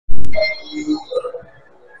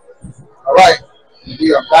All right,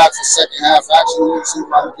 we are back for second half action. Let me see if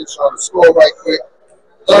I can get y'all the score right quick.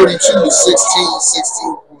 32-16,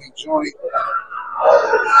 16-point joint.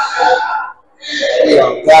 We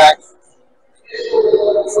are back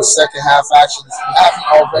for second half action. If you haven't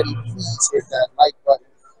already, please hit that like button.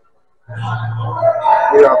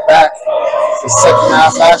 We are back for second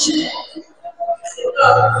half action.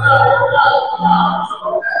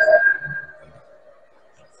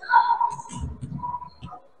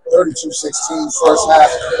 (32-16) first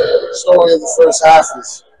half. Story of the first half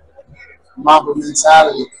is MAMBA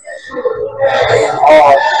mentality. Playing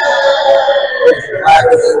hard. Black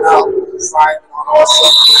came out, fighting on all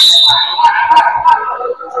cylinders.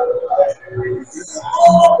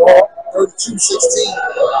 32-16.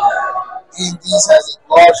 DMDs has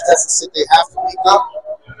a large deficit they have to make up.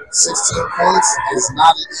 16 points is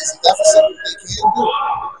not an easy deficit, but they can do it.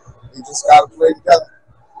 They just got to play together.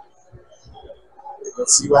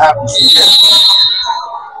 Let's see what happens from here.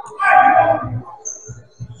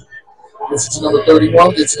 This is number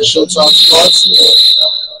 31. Gets the Showtime starts.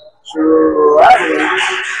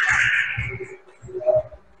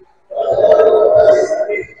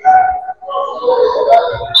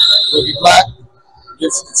 Boogie Black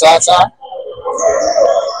gets the Tata.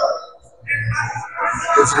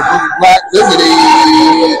 Gets the Boogie Black. Liberty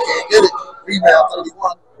can't get it. Rebound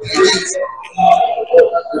 31. Gets the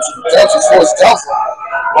Delta Force Delta.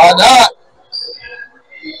 Why not?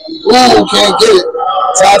 Ooh, can't get it.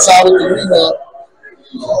 Tata with the rebound.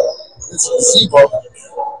 It's Zebo.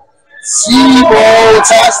 Zebo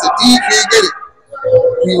attacks the D, can't get it.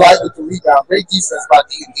 Be light with the rebound. Great defense by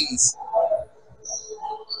D&Ds.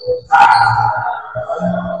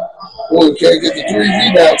 Ooh, can't get the 3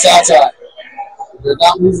 rebound. Tata. They're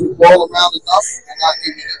not moving the ball around enough. They're not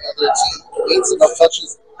giving the other team needs enough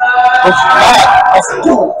touches.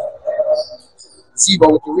 Zebo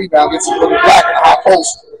with the rebound gets it Boogie Black in the high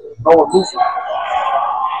post. No one moving.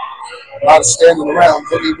 A lot of standing around.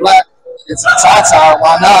 Boogie Black gets the Tata.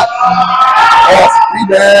 Why not? Off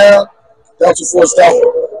rebound. Delta Force Delta.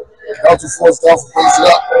 Delta Force Delta brings it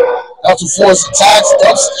up. Delta Force attacks.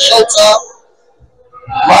 Dumps the Showtime.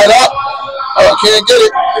 Right up. Can't get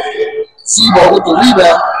it. Zebo with the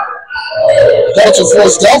rebound. Delta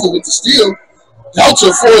Force Delta with the steal.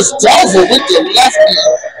 Delta Force Delta with the left hand.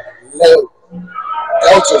 Low.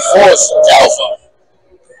 Delta Force Delta.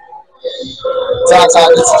 Tata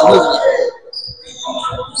gets the delivery.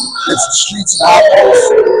 Gets the streets in the high post.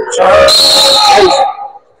 Turns over.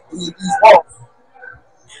 D&D's ball.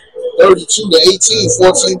 32-18,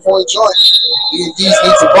 14-point joint. D&D's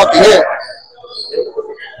need to bucket here.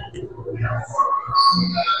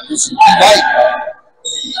 Gets the D-Light.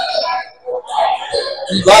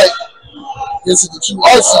 D-Light. Gets it to 2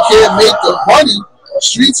 arts. He can't make the money.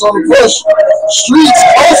 Streets on the push. Streets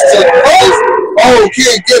post to post. Oh,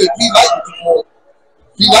 can't get it. D-Light with the ball.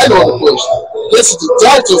 D-Light on the push. Gets it to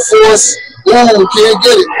Delta Force. Ooh, can't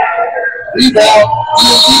get it. Rebound.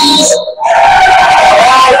 D&D's.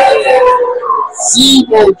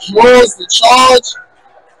 Zebo draws the charge.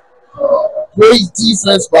 Great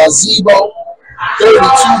defense by Zebo.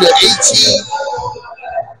 32-18.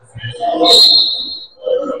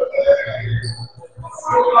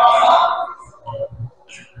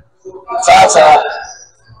 Tata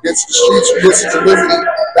gets the streets, gets the delivery.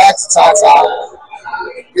 Back to Tata.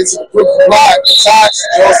 Gets the Boogie Black. Attacks,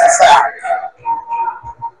 draws the foul.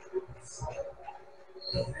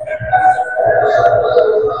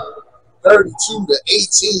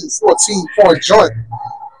 (32-18), 14-point joint.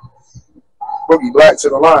 Boogie Black to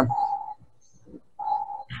the line.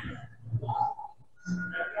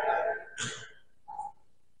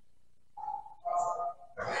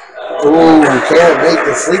 Ooh, can't make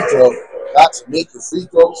the free throw. Got to make the free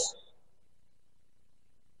throws.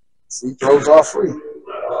 Free throws are free.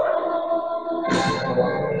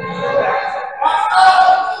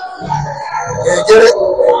 Can't get it.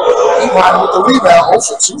 He won with the rebound.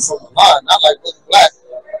 0 for 2 from the line. Not like Boogie Black.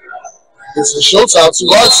 It's the Showtime to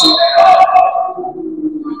Artsy.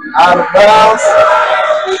 Out of bounds.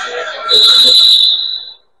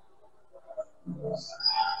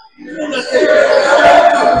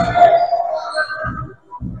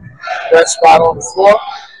 That spot on the floor.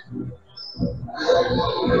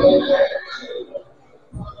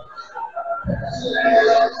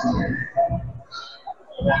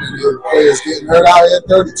 The players getting hurt out here.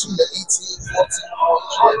 32-18,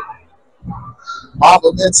 14-point. MAMBA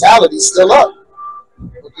mentality still up.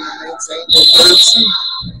 Looking to maintain the third seed.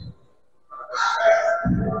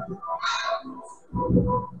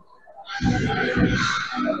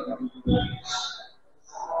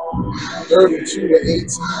 32 to 18,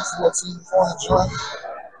 14-point joint.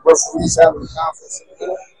 Referees having a conference.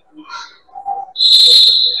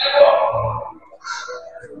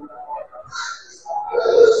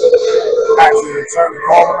 Actually, turn the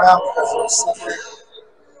ball around because it was slippery.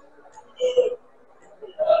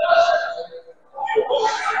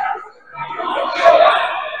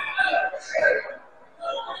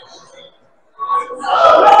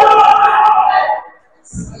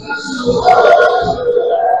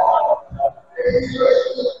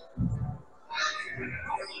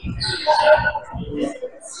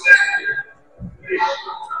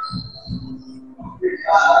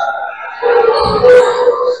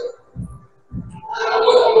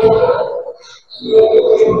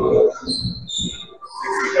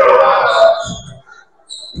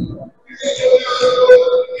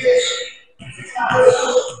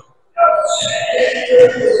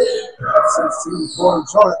 Point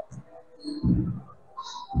joint.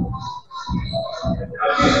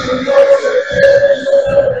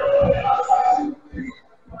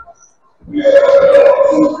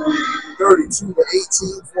 (32 to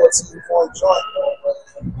 18, 14-point joint.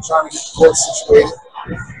 Trying to get the court situated.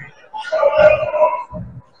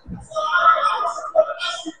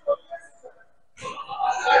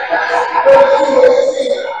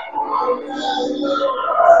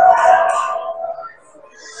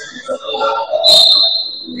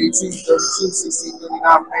 (18, 32, 16, 39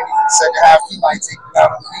 remaining in the second half. He might take it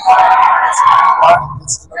out of the lead.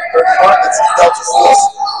 It's number 31. It's Delta Force.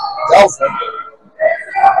 Delta.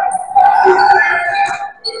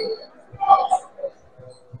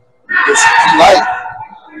 It's Light.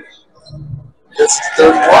 It's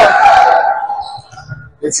 31.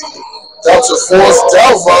 It's Delta Force.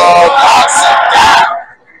 Delta knocks it down.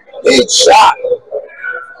 Big shot.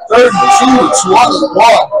 32 to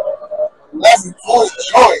 21. 11-point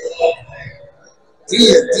joint.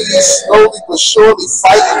 D&D slowly but surely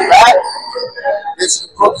fighting back. It's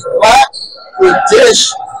Brookie Black. Good dish.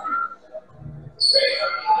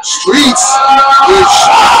 Streets. Good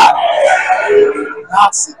shot.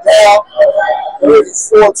 Knocks it down.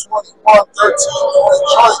 34-21. 13-point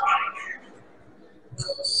joint.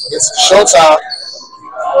 It's Showtime.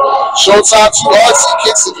 Showtime to Artsy.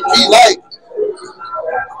 Kicks it to P. Light.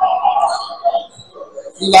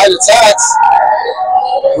 P. Light attacks.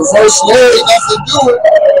 Reverse Larry, nothing to do it.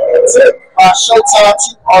 Tip by Showtime to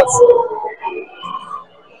Artsy.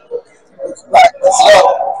 Black is up.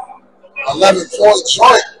 11-point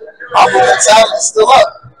joint. MAMBA mentality is still up.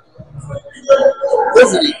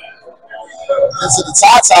 Liberty. Into the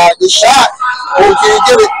tie. Good shot. Oh, can't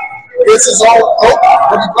get it. Gets his own. Oh,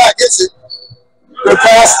 Liberty Black gets it. Good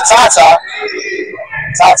pass to Tata.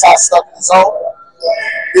 Tata stuck in his own.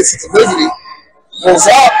 Gets it to Liberty. Goes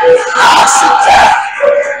up. Knocks it down.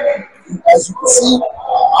 As you can see,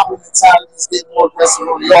 MAMBA mentality is getting more aggressive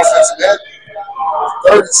on the offensive end.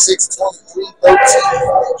 36-23,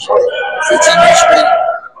 13-point joint. 15 minutes remaining.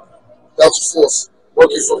 Delta Force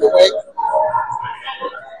working from the wing.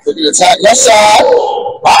 Looking to attack left side.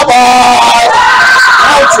 Bye-bye.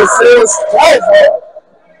 Delta Force driver.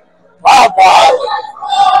 Bye-bye.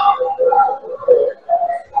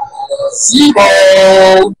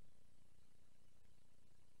 Zebo.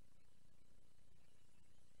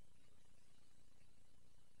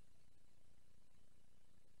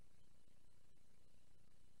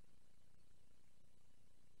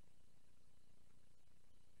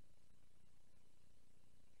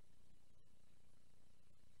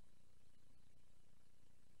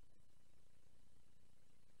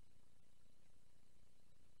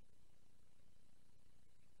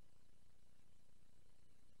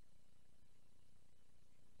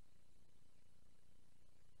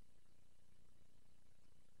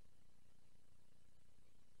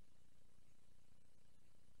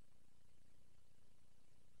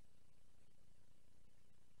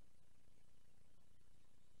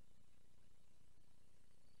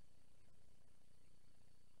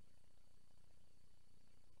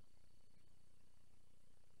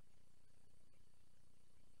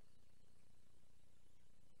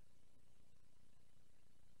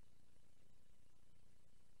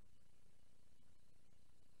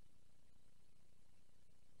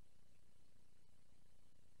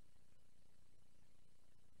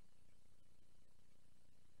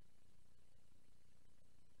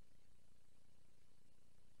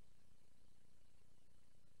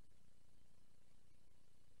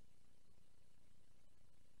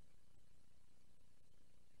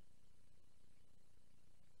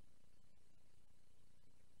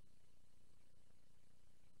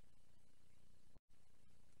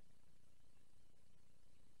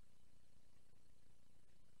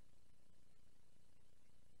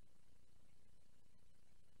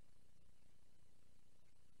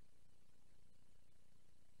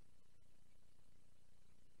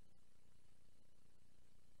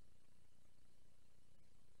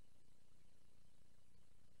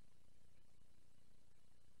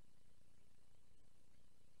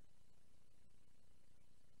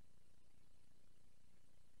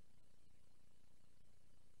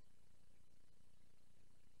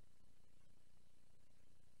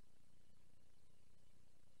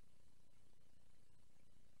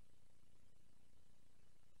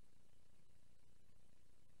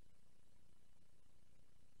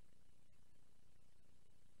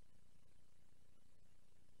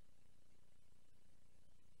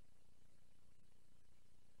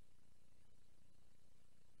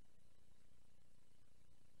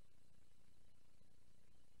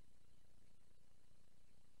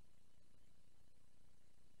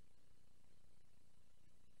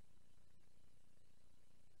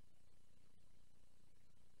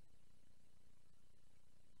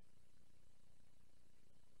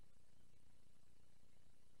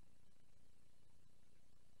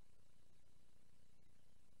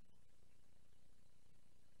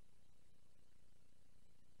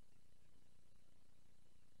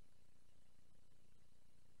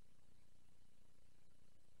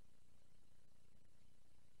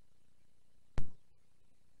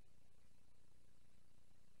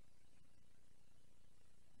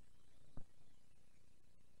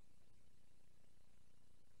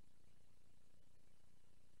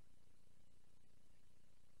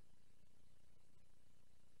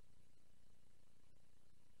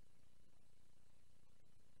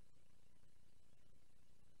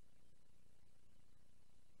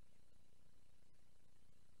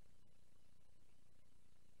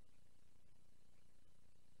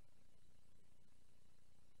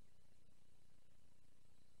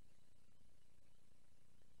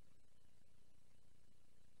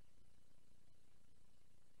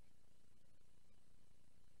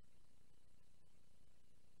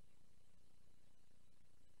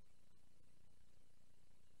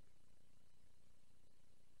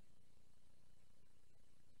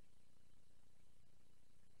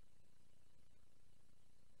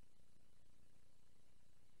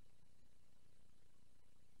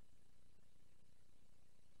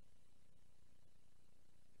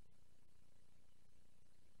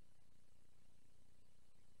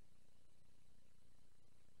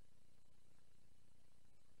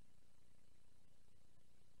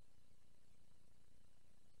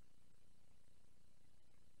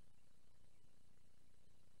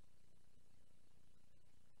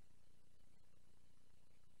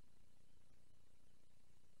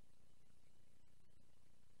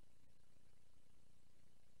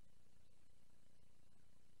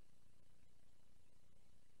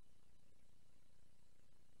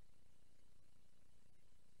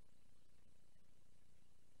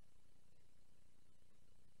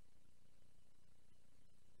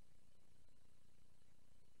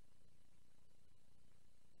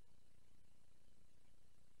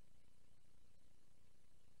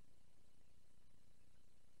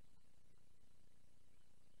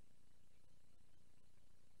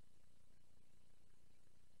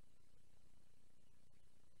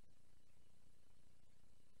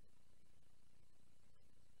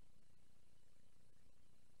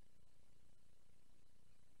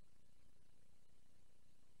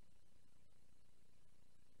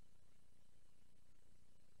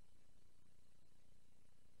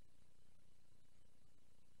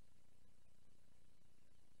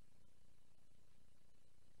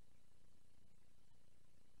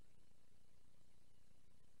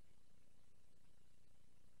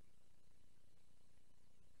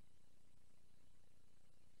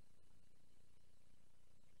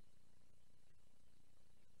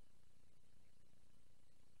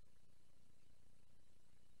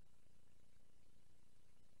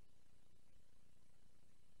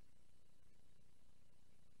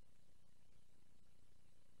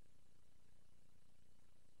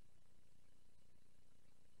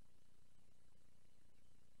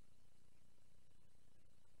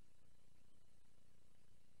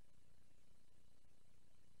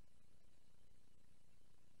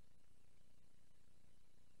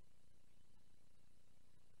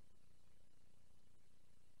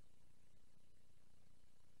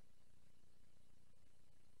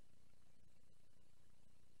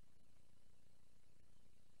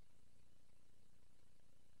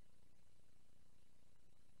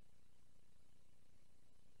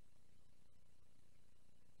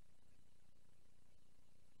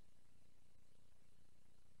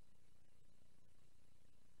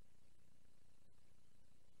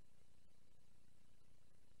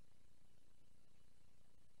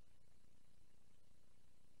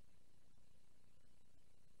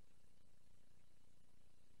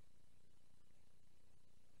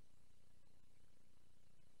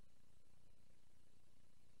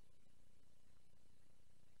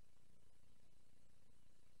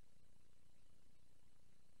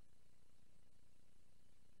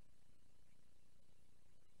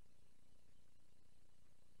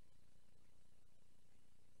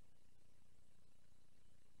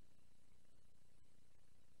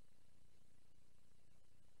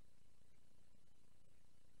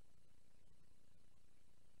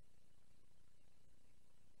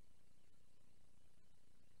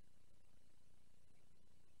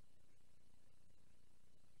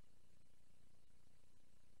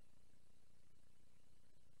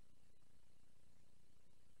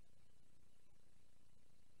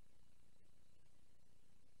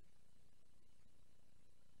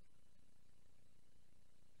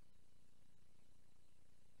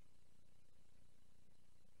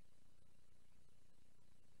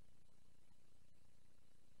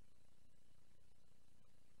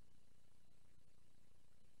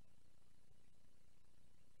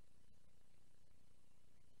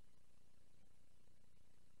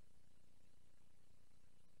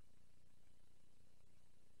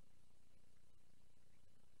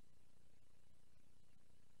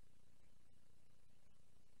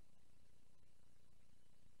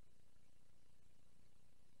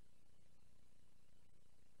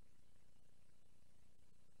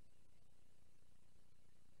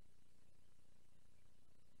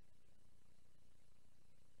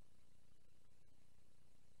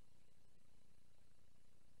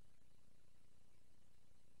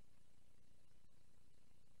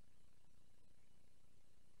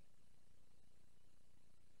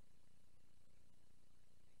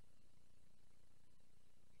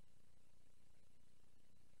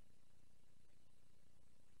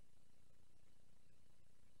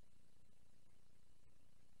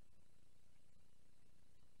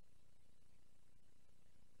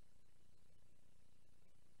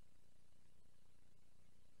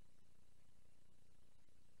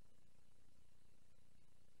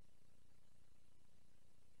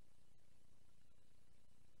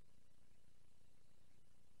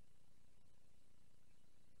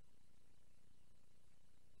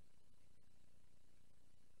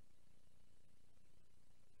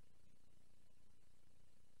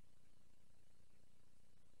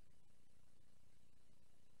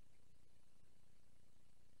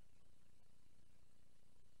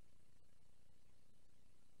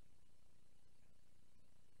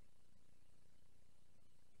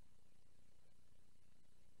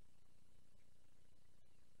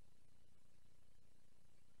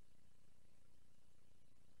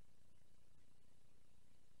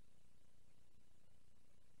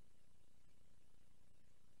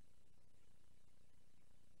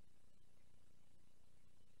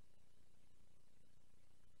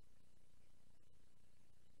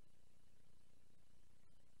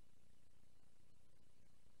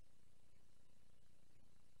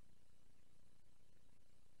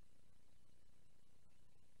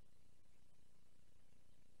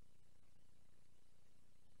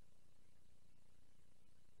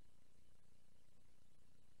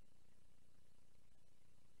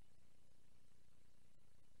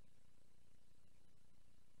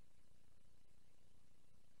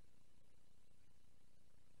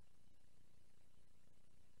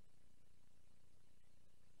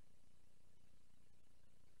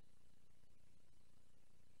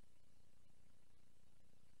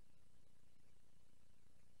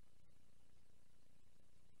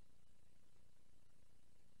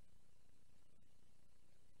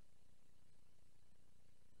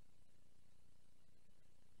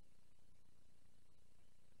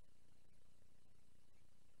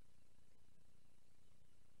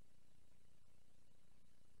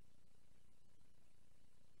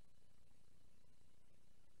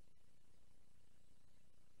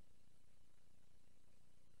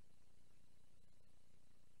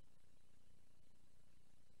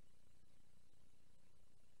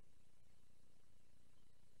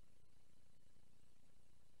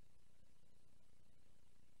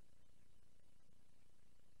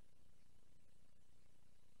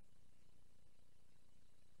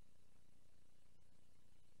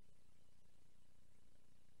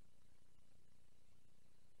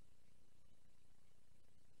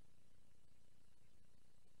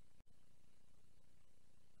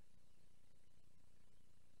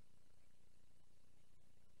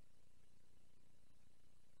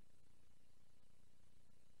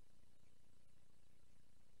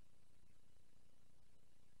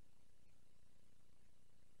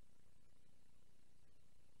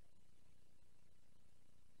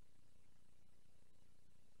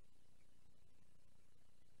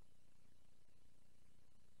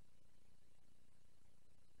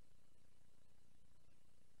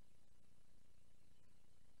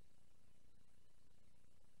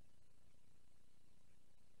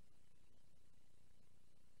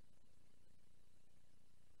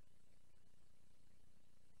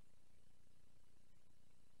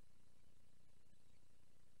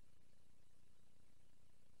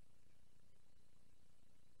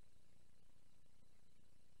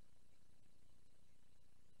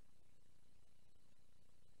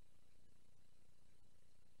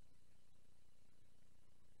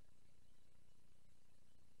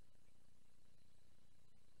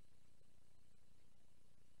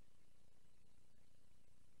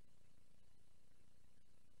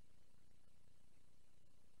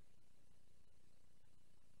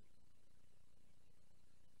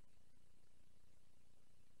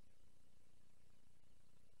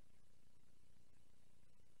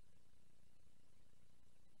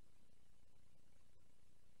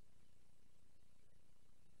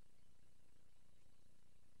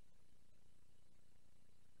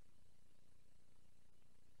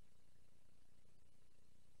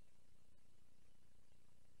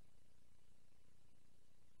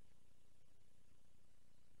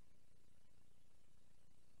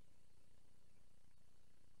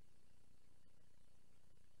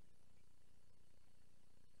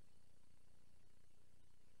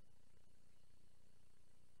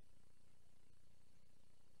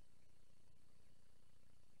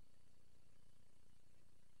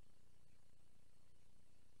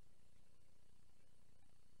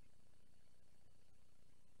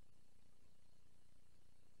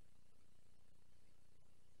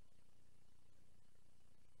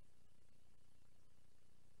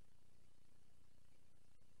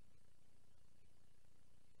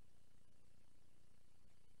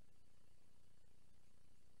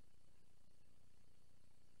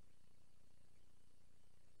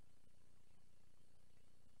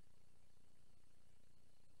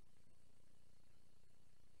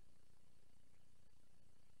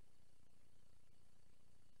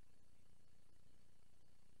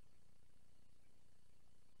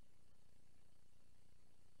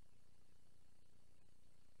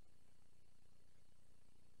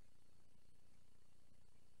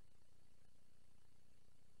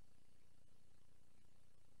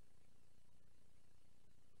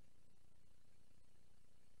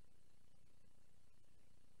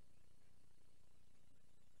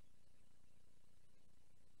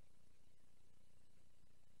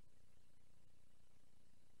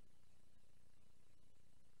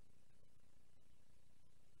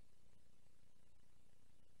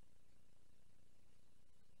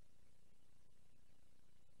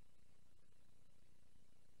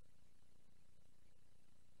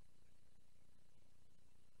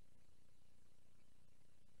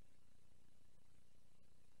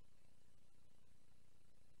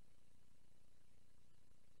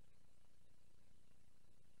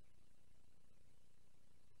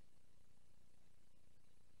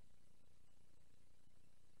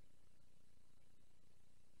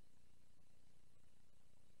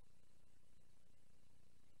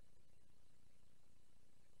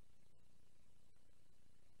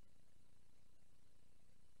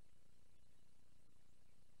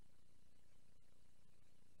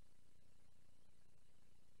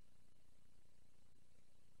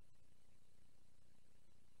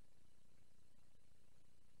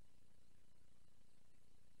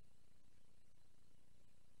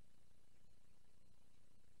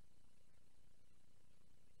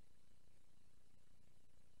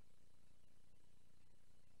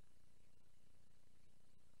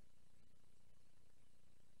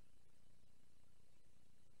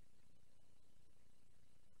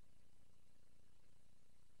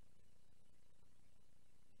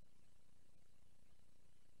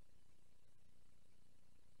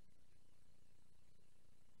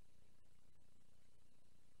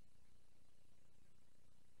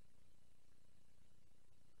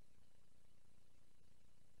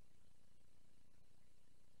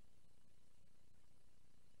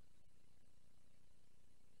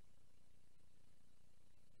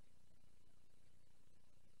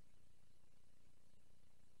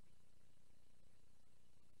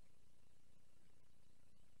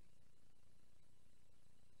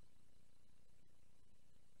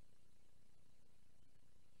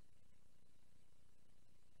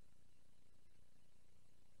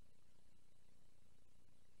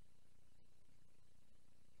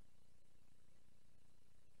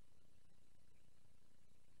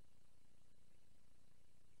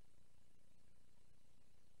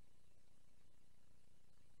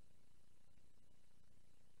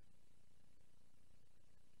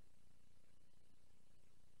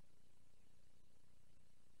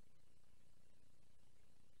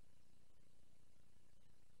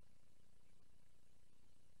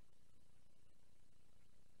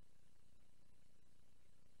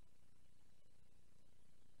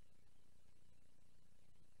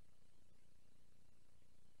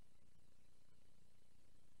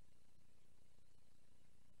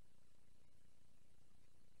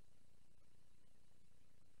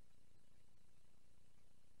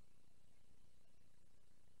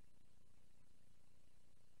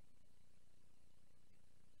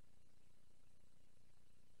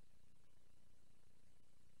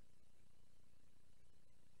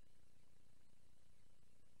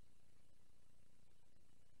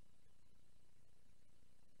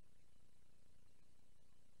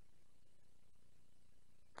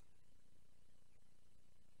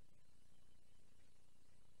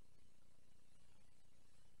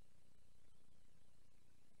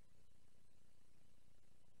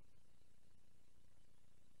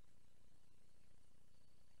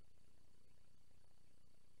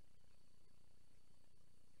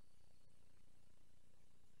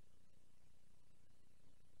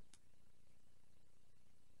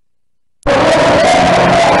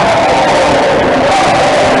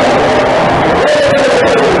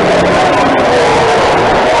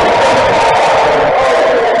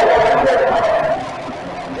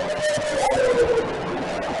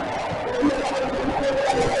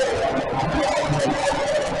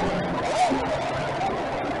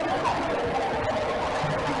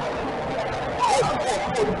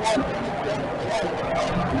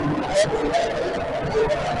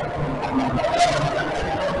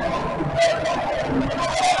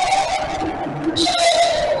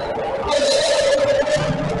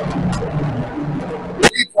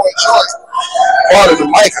 Three-point choice. Part of the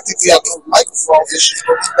mic. I think we have some microphone issues,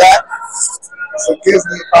 but we're back. Forgive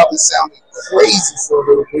me, it probably sounded crazy for a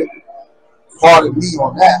little bit. Pardon me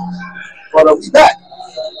on that. But we back.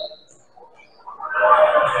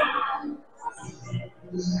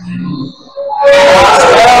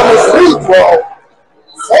 Down the free throw.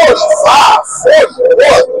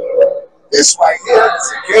 45-41. This right here is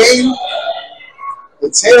a game. The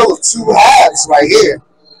tale of two halves right here.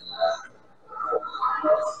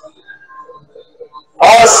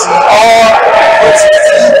 RCR puts the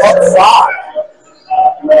team up 5.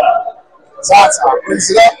 Tata brings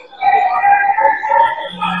it up.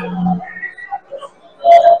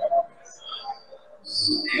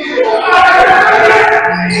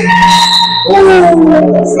 Oh,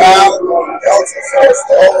 foul on Delta first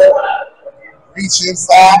over. Reaching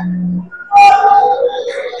foul.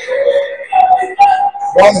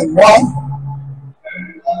 1-1.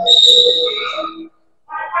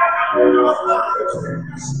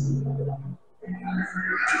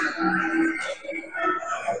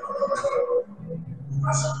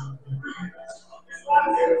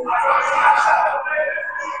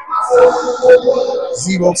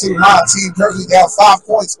 0 to the line. Team currently down 5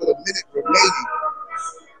 points with a minute remaining.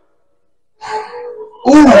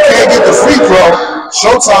 Ooh, can't get the free throw.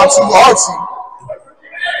 Showtime to Artsy.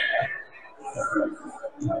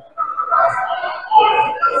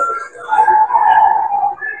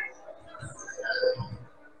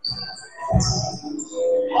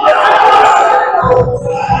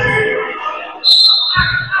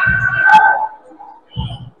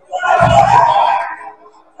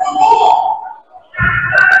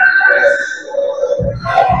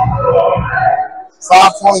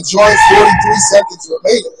 Five-point joint, 43 seconds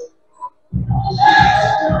remaining.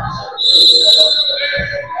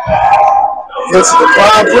 Get to the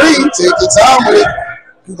prime three. Take your time with it.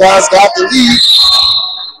 You guys got the lead.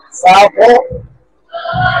 Foul ball.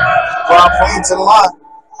 Prime three to the line.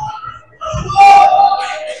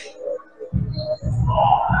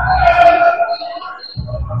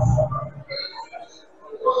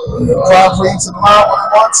 Prime three to the line.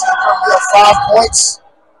 1-1. Team currently up 5 points.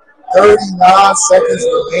 39 seconds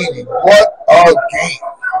remaining. What a game.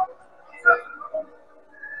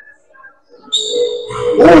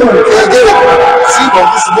 Ooh, can't get it. Zebo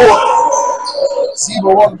gets the board. Zebo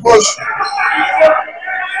on the push.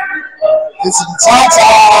 Gets to the top.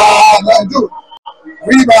 Nothing to do it.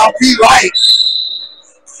 Rebound, P. Light.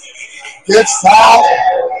 Gets fouled.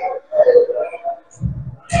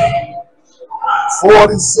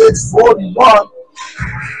 46-41.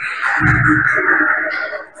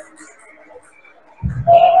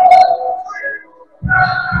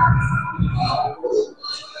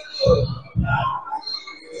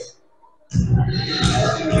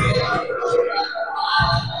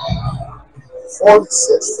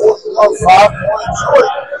 Five-point short.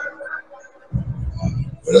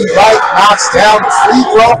 Lee Light knocks down the free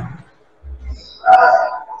throw.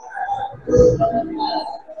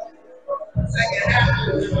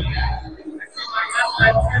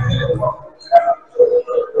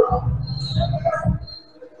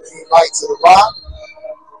 Lee Light to the line.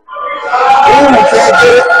 Ooh, can't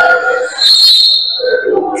get it.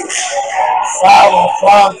 Foul on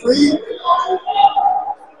prime three.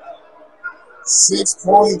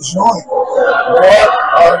 6-point joint. What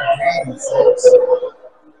a game, folks.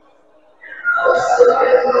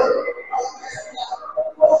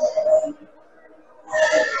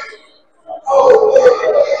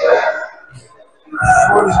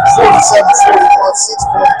 $47-41,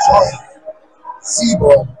 6-point joint.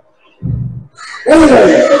 Zebo. Ooh, and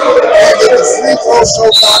get the free throw.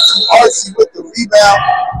 Showtime to Artsy with the rebound.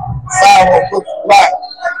 Foul on Booker Black.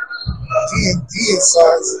 D&D and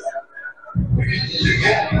Sons. I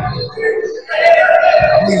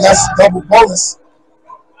believe that's a double bonus.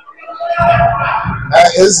 That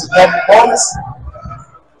is a double bonus.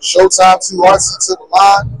 Showtime to Artsy to the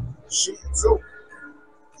line. Shooting two.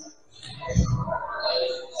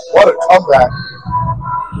 What a comeback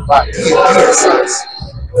by D&D and Sons.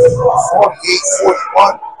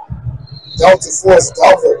 48-41. Delta Force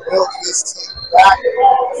Delta building this team back.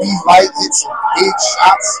 He might hit some big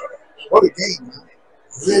shots. What a game, man.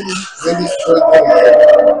 Really, really good game.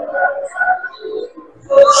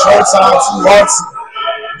 Showtime to Artsy.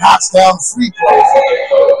 Knocks down the free throw.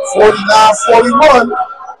 49-41.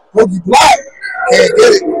 Boogie Black can't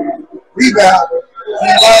get it. Rebound.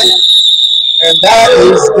 And that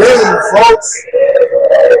is game, folks.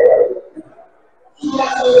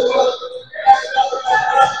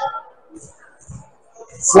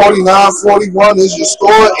 $49-41 is your score.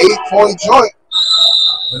 8-point joint.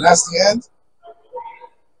 And that's the end.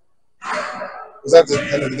 Was that the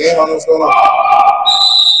end of the game? I don't know what's going on.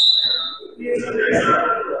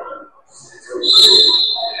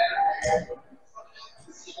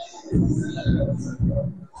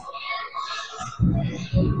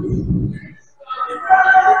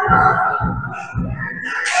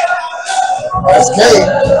 That's game.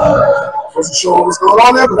 Wasn't sure what was going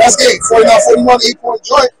on there, but that's game. 49-41, 8-point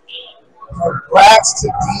joint. Congrats to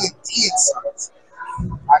D&D Insights.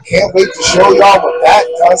 I can't wait to show y'all what that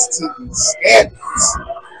does to the standings.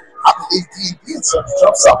 I believe D&D Insights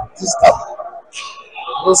jumps up with this double.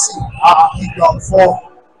 We'll see. I'll keep you on the phone.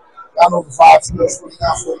 Y'all know the vibes.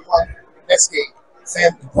 49-41. Next game,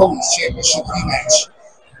 Family Police Championship rematch.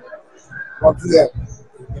 I'll do that.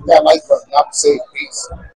 Hit that like button. Y'all be safe. Peace.